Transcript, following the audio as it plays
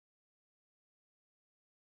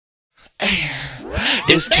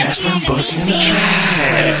It's Casper and Buzz in the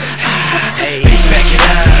trap. Bitch, back it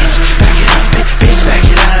up, back it up, bitch, back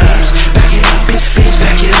it up, back it up, bitch,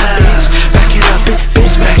 back it up, back it up, bitch,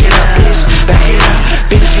 back it up, back it up,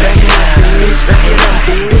 bitch, back it up, bitch, back it up, bitch, back it up,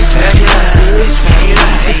 bitch, back it up,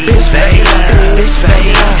 bitch, back it up, bitch, back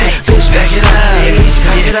it up, bitch, back it up, bitch,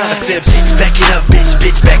 back it up. I said, bitch, back it up,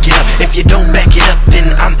 bitch, back it up. If you don't back it up, then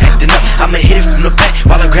I'm acting up. I'ma hit it from the back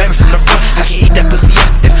while I grab it from the front. I can eat that pussy up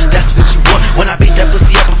if that's what you want. When I beat that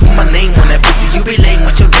pussy up, I put my name on that pussy. You be lame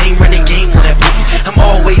with your name running game on that pussy. I'm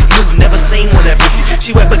always new, never same on that pussy.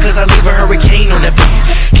 She wet because I leave a hurricane on that pussy.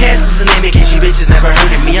 Cass is the name in case you bitches never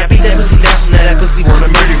heard of me. I beat that pussy now, so now that pussy wanna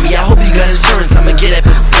murder me. I hope you got insurance, I'ma get that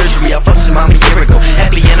pussy surgery. I fucked your mom a year ago,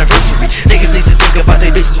 happy anniversary. Niggas need to think about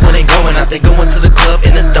their bitches when they going out. They going to the club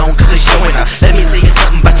in the dome cause they showing out. Let me tell you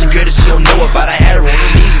something about your girl that you don't know about. I had her on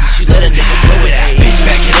her knees and she let a nigga blow it out. Bitch,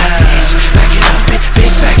 back it up, back it up,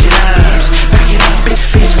 bitch, back it up, back it up,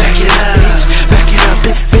 bitch, back it up, back it up,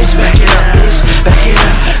 bitch, back it up, back it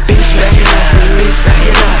up, bitch, back it up, bitch, back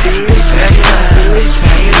it up, bitch, back it up, bitch,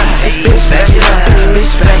 back it up, bitch, back it up,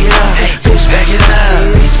 bitch, back it up, bitch, back it up,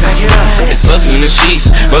 bitch, back it up. It's Buzzy in the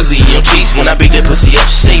sheets, Buzzy in your cheeks. When I beat that pussy up,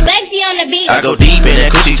 she say Buzzy on the beat. I go deep in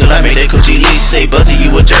that coochie till I make that coochie leak. Say Buzzy,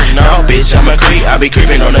 you a jerk, no bitch, I'm a creep. I be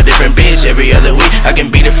creeping on a different bitch every other week. I can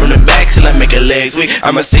beat it from the back till I make her legs weak.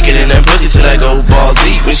 I'ma stick it in that pussy till I go balls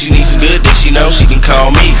deep. When she needs some good dick, she know she can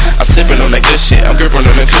call me. I'm sipping on that good shit, I'm gripping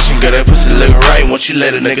on the cushion. Girl, that pussy look right, won't you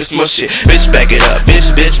let a nigga smush it? Bitch, back it up, bitch,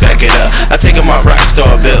 back it up. I take on my rock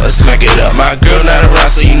star belt and smack it up. My girl not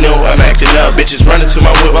around, so you know I'm acting up. Bitches running to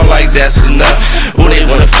my whip, I'm like, that's enough. Ooh, they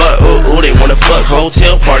wanna fuck, ooh, they wanna fuck.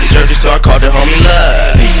 Hotel party jerky, so I called the homie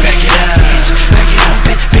love. Bitch, back it up, back it up,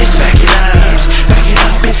 bitch, back it up, back it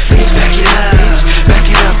up, bitch, back it up, back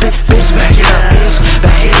it up, bitch, back it up,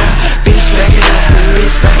 back it up, bitch, back it up,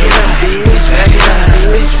 bitch, back it up, bitch, back it up,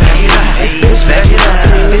 bitch, back it up, bitch, back it up,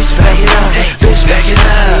 bitch, back it up, bitch, back it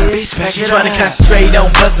up, bitch, back it up. Trying to concentrate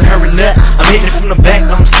on buzzing her a nut. I'm hitting it from the back,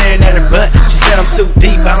 but I'm staring at her butt. She said I'm too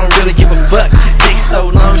deep, I don't really give a fuck. Dick so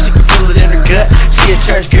long, she can feel it in her gut. She a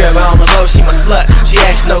church girl, but on the low, she my slut. She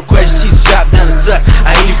asks no questions, she just drop down and suck.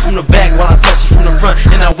 I hit it from the back while I touch it from the front.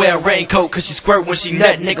 And I wear a raincoat cause she squirt when she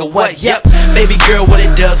nut, nigga, what? Yep, baby girl, what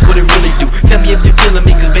it does, what it really do. Tell me if you're feeling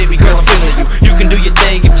me, cause baby girl, I'm feeling you. You can do your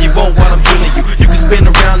thing if you want while I'm drilling you. You can spin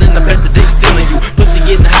around and I bet the dick's stealing you. Pussy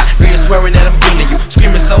getting hot, girl, swearing that I'm killing you.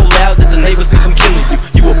 Screaming so loud that the neighbors think I'm killing you.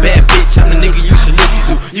 You a bad bitch, I'm the nigga you should listen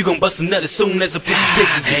to. You gon' bust a nut as soon as I put the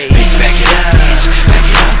dick in you. Bitch, back it up, back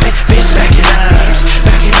it up, bitch, back it up,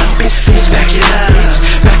 back it up, bitch, back it up,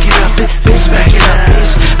 back it up, bitch, back it up,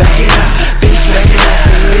 back it up, bitch, back it up, bitch, back it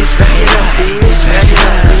up, bitch, back it up, bitch, back it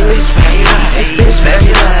up, bitch, back it up, bitch, back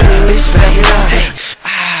it up, bitch, back it up, back it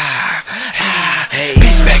up,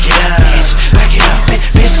 bitch, back it up, back it up,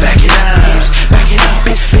 bitch, back it up, back it up,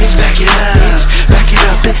 bitch, back it up, back it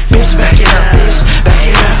up, bitch, back it up,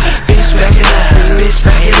 bitch, back it up, bitch,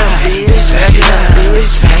 back it up, bitch, back it up,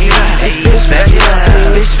 bitch, back it up,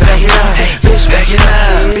 bitch, back it up, bitch, back it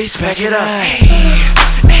up, bitch, back it up.